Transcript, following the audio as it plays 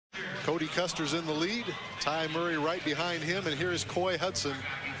Cody Custer's in the lead. Ty Murray right behind him. And here is Cauy Hudson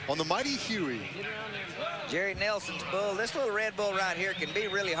on the mighty Huey. Jerry Nelson's bull. This little red bull right here can be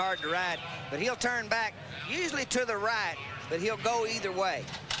really hard to ride, but he'll turn back, usually to the right, but he'll go either way.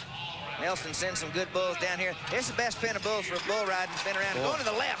 Nelson sends some good bulls down here. It's the best pen of bulls for a bull riding. Spin around. Going to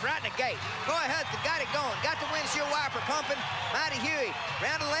the left, right in the gate. Cauy Hudson got it going. Got the windshield wiper pumping. Mighty Huey.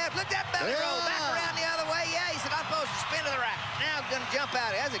 Round to the left. Look at that belly roll. Back around the other way. Yeah, he said, I'm supposed to spin to the right. Now I'm going to jump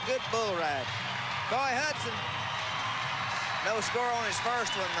out. That's a good bull ride. Cauy Hudson. No score on his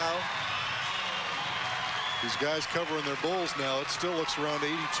first one, though. These guys covering their bulls now. It still looks around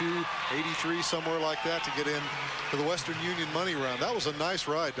 82, 83, somewhere like that to get in to the Western Union money round. That was a nice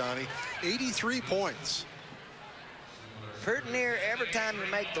ride, Donnie. 83 points. Pretty near every time you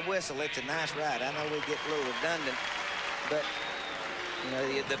make the whistle, it's a nice ride. I know we get a little redundant, but you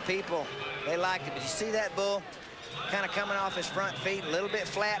know the people, they liked it. But you see that bull kind of coming off his front feet, a little bit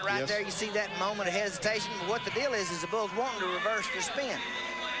flat right there. You see that moment of hesitation. But what the deal is the bull's wanting to reverse the spin.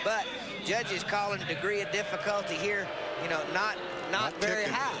 But judges calling degree of difficulty here, you know, not very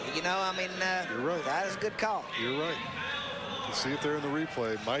high. You know, I mean, you're right. That is a good call. You're right. You see it there in the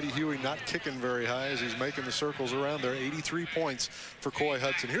replay. Mighty Huey not kicking very high as he's making the circles around there. 83 points for Cauy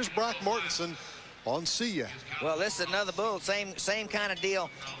Hudson. Here's Brock Mortensen on See Ya. Well, this is another bull, same kind of deal.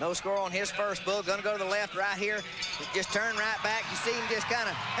 No score on his first bull. Gonna go to the left right here. Just turn right back. You see him just kind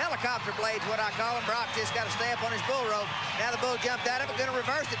of helicopter blades, what I call him. Brock just got to stay up on his bull rope. Now the bull jumped out of it, gonna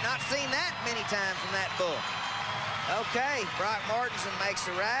reverse it. Not seen that many times from that bull. Okay, Brock Mortensen makes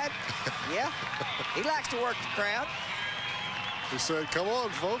the ride. Yeah, he likes to work the crowd. He said, come on,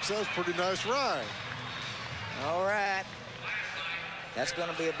 folks, that was a pretty nice ride. All right. That's going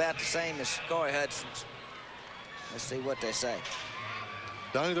to be about the same as Cauy Hudson's. Let's see what they say.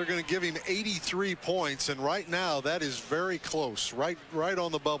 Donnie, they're going to give him 83 points, and right now that is very close, right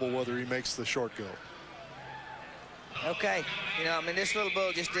on the bubble whether he makes the short go. Okay, you know, I mean, this little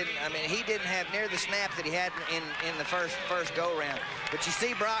bull just didn't, I mean, he didn't have near the snap that he had in the first go-round. But you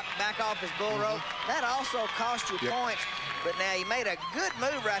see Brock back off his bull rope. That also cost you points. But now he made a good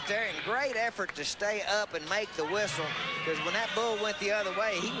move right there and great effort to stay up and make the whistle, because when that bull went the other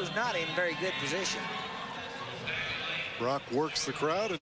way, he was not in very good position. Brock works the crowd.